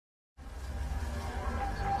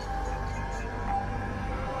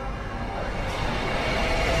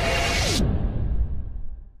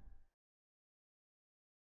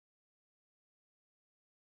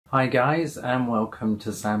Hi guys, and welcome to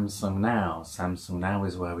Samsung Now. Samsung Now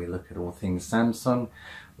is where we look at all things Samsung.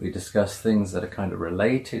 We discuss things that are kind of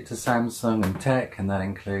related to Samsung and tech, and that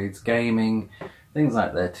includes gaming, things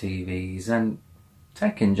like their TVs and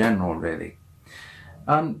tech in general really.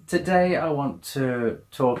 Today I want to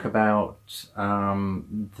talk about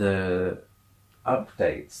the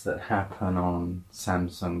updates that happen on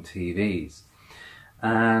Samsung TVs,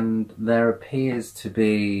 and there appears to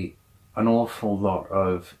be an awful lot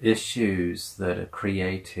of issues that are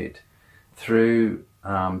created through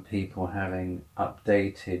people having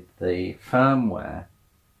updated the firmware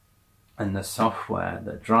and the software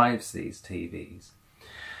that drives these TVs.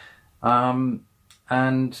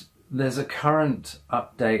 And there's a current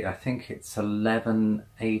update, I think it's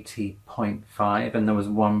 1180.5, and there was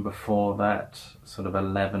one before that, sort of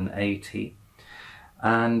 1180.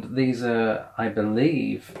 And these are, I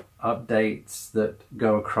believe, updates that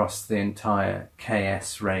go across the entire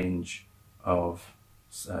KS range of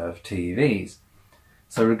TVs.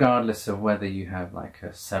 So regardless of whether you have like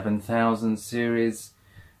a 7000 series,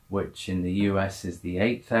 which in the US is the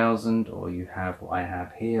 8000, or you have what I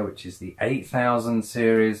have here, which is the 8000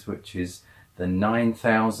 series, which is the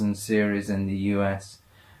 9000 series in the US,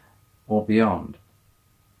 or beyond,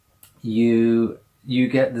 you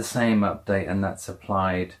get the same update, and that's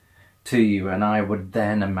applied to you. And I would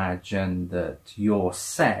then imagine that your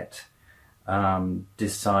set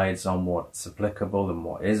decides on what's applicable and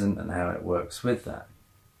what isn't, and how it works with that.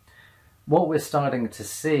 What we're starting to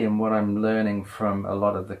see, and what I'm learning from a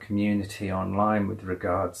lot of the community online with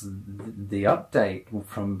regards the update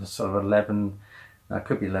from the sort of 11, that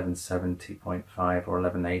could be 1170.5 or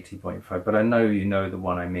 1180.5, but I know you know the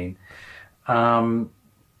one I mean.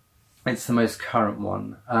 It's the most current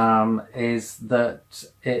one, is that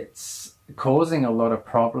it's causing a lot of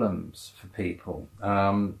problems for people,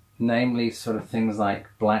 namely sort of things like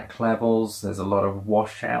black levels. There's a lot of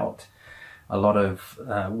washout, a lot of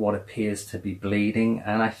what appears to be bleeding,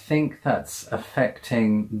 and I think that's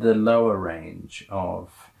affecting the lower range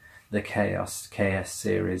of the KS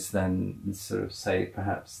series than sort of, say,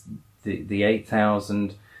 perhaps the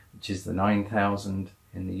 8000, which is the 9000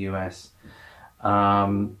 in the US.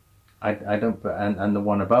 I don't, and the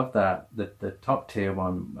one above that, the top tier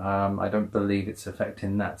one, I don't believe it's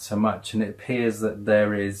affecting that so much. And it appears that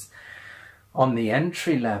there is, on the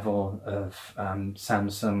entry level of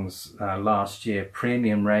Samsung's last year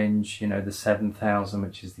premium range, you know, the 7000,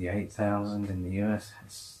 which is the 8000 in the US.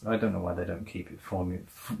 I don't know why they don't keep it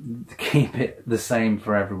keep it the same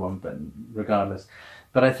for everyone, but regardless.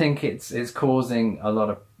 But I think it's causing a lot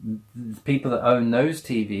of people that own those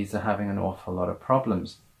TVs are having an awful lot of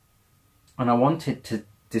problems. And I wanted to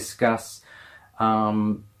discuss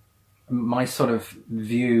my sort of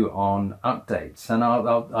view on updates, and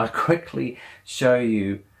I'll quickly show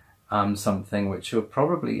you something which will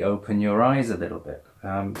probably open your eyes a little bit.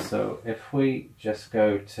 So if we just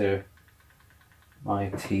go to my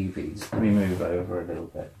TVs, let me move over a little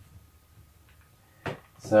bit.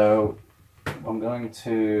 So I'm going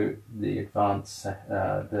to the advanced,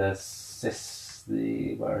 where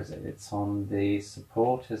is it? It's on the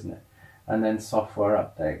support, isn't it? And then software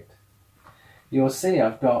update. You'll see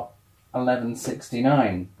I've got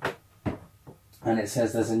 1169, and it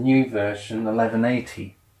says there's a new version,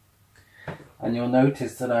 1180. And you'll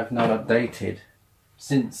notice that I've not updated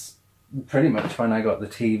since pretty much when I got the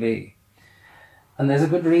TV. And there's a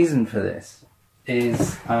good reason for this,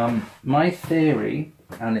 is my theory,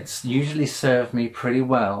 and it's usually served me pretty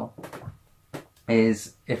well,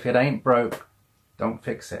 is if it ain't broke, don't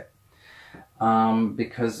fix it.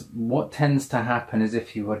 Because what tends to happen is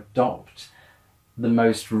if you adopt the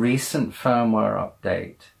most recent firmware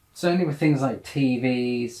update, certainly with things like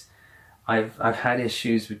TVs, I've had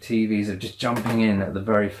issues with TVs of just jumping in at the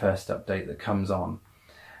very first update that comes on.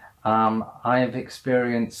 I've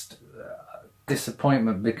experienced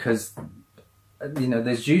disappointment because, you know,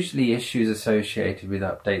 there's usually issues associated with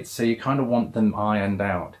updates, so you kind of want them ironed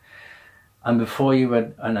out. And before you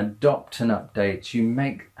adopt an update, you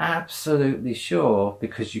make absolutely sure,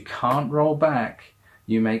 because you can't roll back,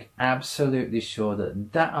 you make absolutely sure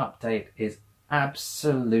that that update is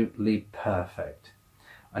absolutely perfect.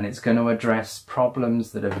 And it's going to address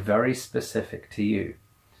problems that are very specific to you.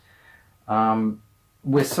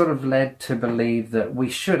 We're sort of led to believe that we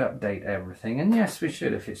should update everything. And yes, we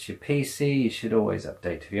should. If it's your PC, you should always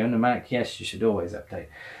update. If you own a Mac, yes, you should always update.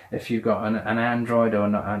 If you've got an Android or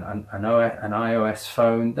an iOS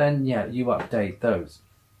phone, then yeah, you update those.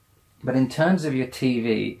 But in terms of your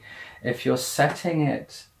TV, if you're setting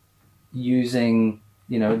it using,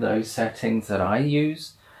 you know, those settings that I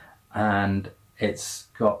use, and it's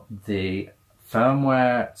got the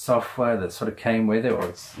firmware software that sort of came with it, or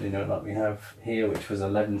it's, you know, like we have here, which was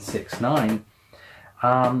 11.6.9.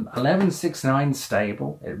 11.6.9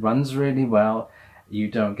 stable. It runs really well. You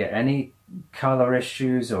don't get any color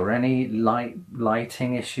issues or any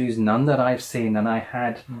lighting issues, none that I've seen. And I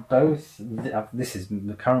had both, this is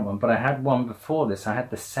the current one, but I had one before this. I had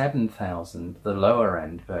the 7000, the lower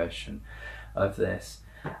end version of this,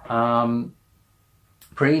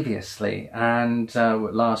 previously, and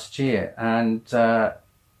last year, and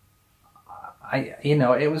you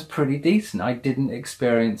know, it was pretty decent. I didn't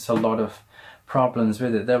experience a lot of problems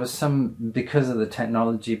with it. There was some, because of the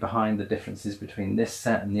technology behind the differences between this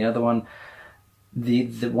set and the other one. The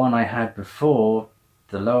one I had before,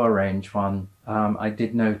 the lower range one, I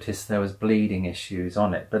did notice there was bleeding issues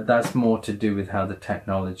on it, but that's more to do with how the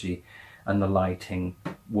technology and the lighting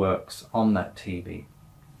works on that TV.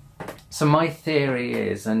 So my theory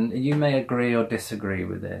is, and you may agree or disagree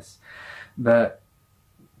with this, but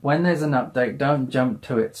when there's an update, don't jump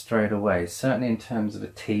to it straight away, certainly in terms of a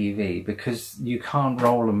TV, because you can't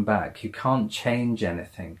roll them back, you can't change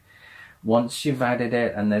anything. Once you've added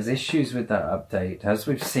it and there's issues with that update, as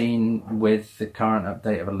we've seen with the current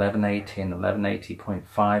update of 1180 and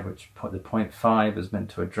 1180.5, which the 0.5 was meant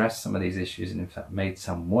to address some of these issues and in fact made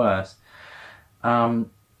some worse,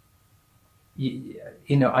 you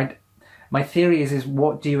know, my theory is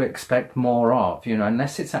what do you expect more of? You know,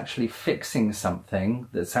 unless it's actually fixing something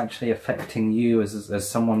that's actually affecting you as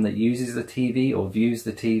someone that uses the TV or views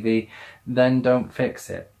the TV, then don't fix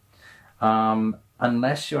it.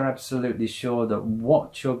 Unless you're absolutely sure that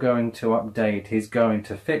what you're going to update is going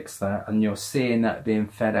to fix that and you're seeing that being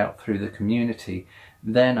fed out through the community,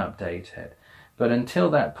 then update it. But until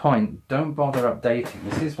that point, don't bother updating.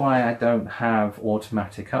 This is why I don't have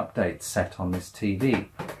automatic updates set on this TV,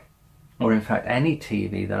 or in fact any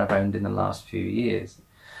TV that I've owned in the last few years.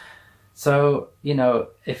 So, you know,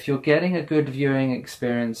 if you're getting a good viewing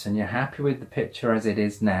experience and you're happy with the picture as it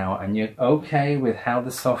is now and you're okay with how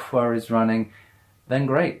the software is running, then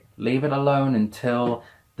great. Leave it alone until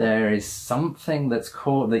there is something that's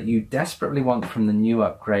that you desperately want from the new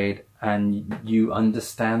upgrade, and you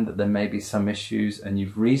understand that there may be some issues and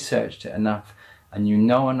you've researched it enough and you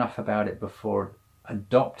know enough about it before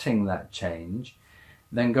adopting that change,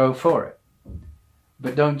 then go for it.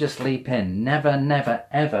 But don't just leap in. Never, never,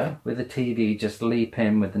 ever with a TV just leap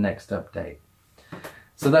in with the next update.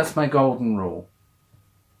 So that's my golden rule.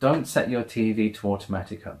 Don't set your TV to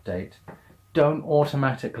automatic update. Don't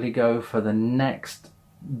automatically go for the next,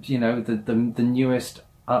 you know, the newest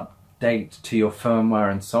update to your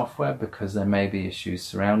firmware and software, because there may be issues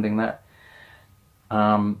surrounding that.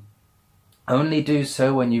 Only do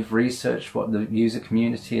so when you've researched what the user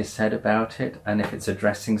community has said about it, and if it's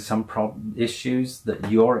addressing some issues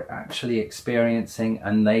that you're actually experiencing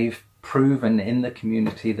and they've proven in the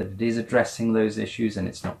community that it is addressing those issues and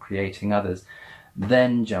it's not creating others,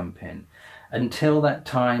 then jump in. Until that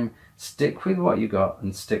time, stick with what you got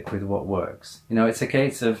and stick with what works. You know, it's a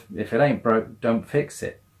case of, if it ain't broke, don't fix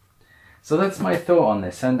it. So that's my thought on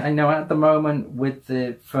this. And I know at the moment with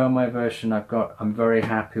the firmware version I've got, I'm very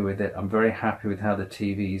happy with it. I'm very happy with how the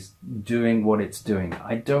TV's doing what it's doing.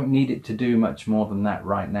 I don't need it to do much more than that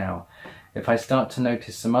right now. If I start to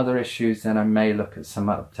notice some other issues, then I may look at some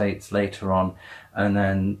updates later on and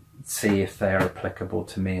then see if they're applicable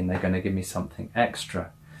to me and they're going to give me something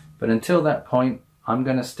extra. But until that point, I'm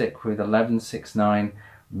going to stick with 11.6.9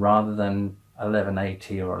 rather than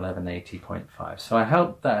 1180 or 1180.5. So I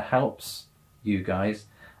hope that helps you guys.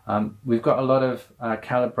 We've got a lot of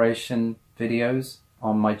calibration videos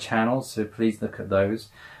on my channel, so please look at those.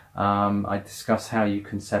 I discuss how you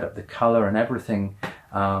can set up the color and everything,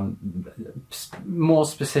 more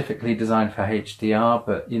specifically designed for HDR,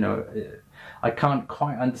 but you know, I can't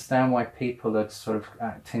quite understand why people are sort of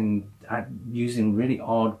using really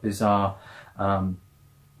odd, bizarre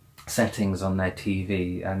settings on their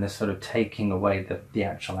TV, and they're sort of taking away the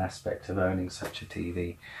actual aspect of owning such a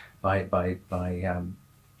TV by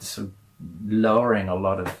sort of lowering a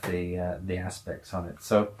lot of the aspects on it.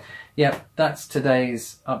 So yeah, that's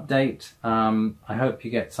today's update. I hope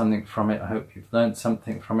you get something from it. I hope you've learned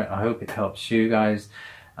something from it. I hope it helps you guys.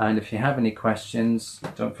 And if you have any questions,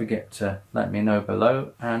 don't forget to let me know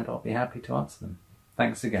below and I'll be happy to answer them.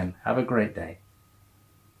 Thanks again. Have a great day.